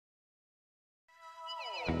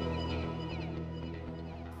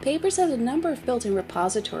Papers has a number of built-in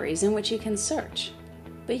repositories in which you can search,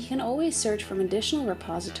 but you can always search from additional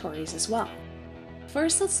repositories as well.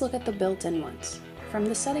 First, let's look at the built-in ones. From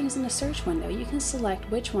the settings in the search window, you can select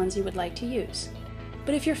which ones you would like to use.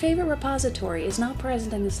 But if your favorite repository is not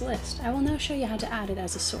present in this list, I will now show you how to add it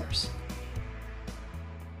as a source.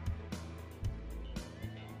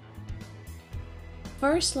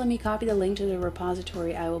 First, let me copy the link to the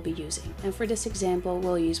repository I will be using, and for this example,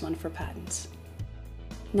 we'll use one for patents.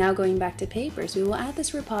 Now going back to Papers, we will add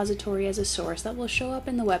this repository as a source that will show up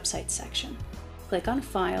in the website section. Click on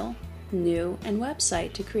File, New, and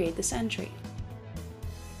Website to create this entry.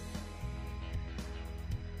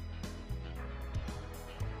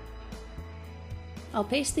 I'll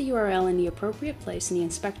paste the URL in the appropriate place in the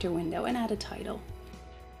inspector window and add a title.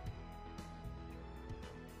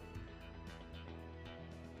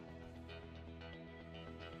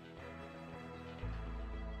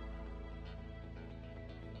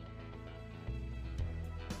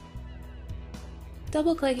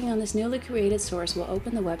 Double-clicking on this newly created source will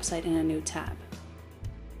open the website in a new tab.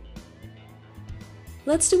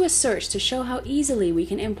 Let's do a search to show how easily we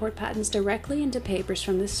can import patents directly into Papers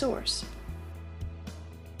from this source.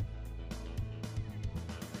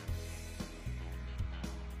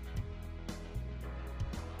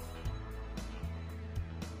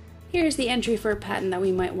 Here's the entry for a patent that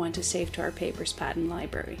we might want to save to our Papers patent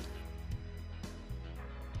library.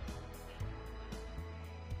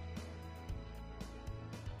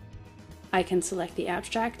 I can select the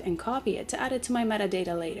abstract and copy it to add it to my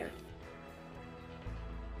metadata later.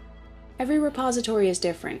 Every repository is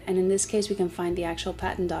different, and in this case we can find the actual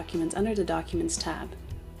patent documents under the Documents tab.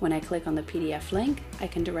 When I click on the PDF link, I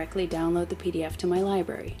can directly download the PDF to my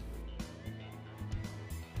library.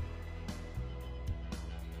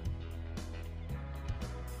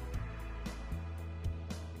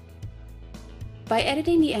 By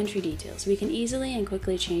editing the entry details, we can easily and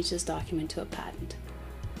quickly change this document to a patent.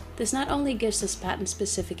 This not only gives us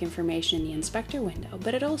patent-specific information in the inspector window,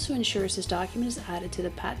 but it also ensures this document is added to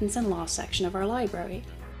the Patents and Law section of our library.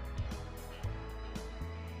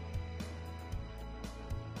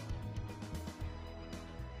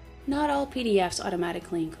 Not all PDFs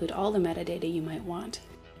automatically include all the metadata you might want,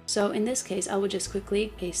 so in this case I will just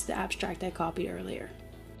quickly paste the abstract I copied earlier.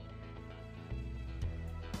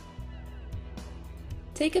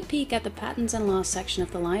 Take a peek at the Patents and Law section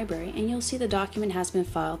of the library and you'll see the document has been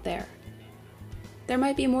filed there. There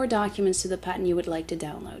might be more documents to the patent you would like to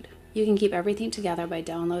download. You can keep everything together by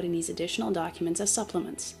downloading these additional documents as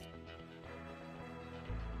supplements.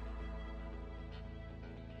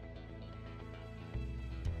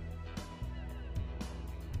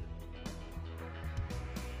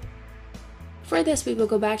 For this, we will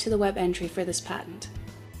go back to the web entry for this patent.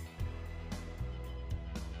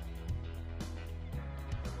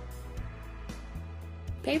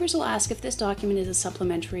 Papers will ask if this document is a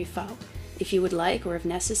supplementary file. If you would like, or if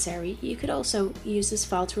necessary, you could also use this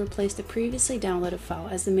file to replace the previously downloaded file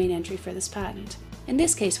as the main entry for this patent. In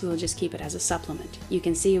this case, we will just keep it as a supplement. You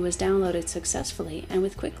can see it was downloaded successfully, and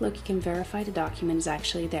with quick look you can verify the document is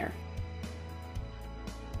actually there.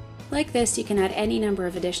 Like this, you can add any number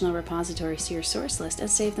of additional repositories to your source list and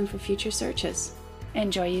save them for future searches.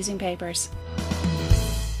 Enjoy using Papers!